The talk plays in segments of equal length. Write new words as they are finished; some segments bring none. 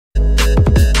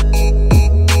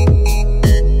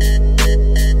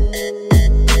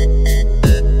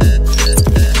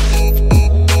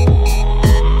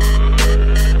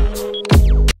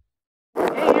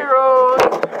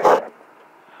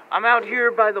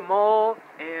by the mall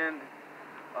and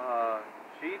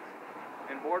Sheets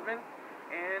in Boardman,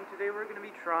 and today we're going to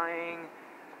be trying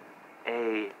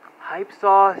a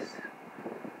Hypesauce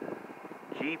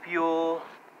Gfuel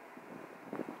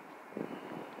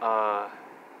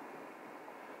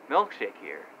milkshake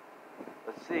here.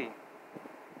 Let's see.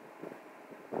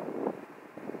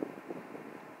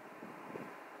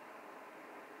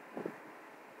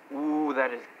 Ooh,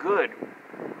 that is good.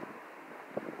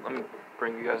 Let me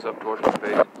bring you guys up towards my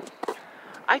face.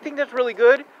 I think that's really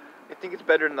good. I think it's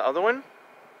better than the other one.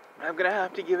 I'm gonna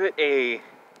have to give it a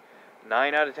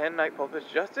 9 out of 10 Night Pulpus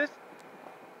Justice.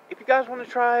 If you guys want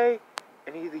to try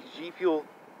any of these Gfuel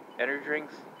energy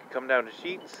drinks, come down to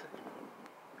Sheets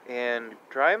and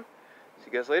try them. See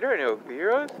you guys later. I know Gfuel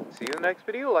Heroes. See you in the next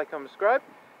video. Like, comment, subscribe.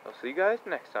 I'll see you guys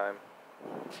next time.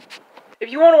 If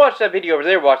you want to watch that video over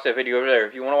there, watch that video over there.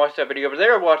 If you want to watch that video over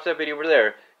there, watch that video over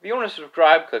there. If you want to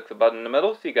subscribe, click the button in the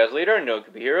middle. See you guys later. I know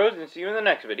Gfuel Heroes, and see you in the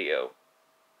next video.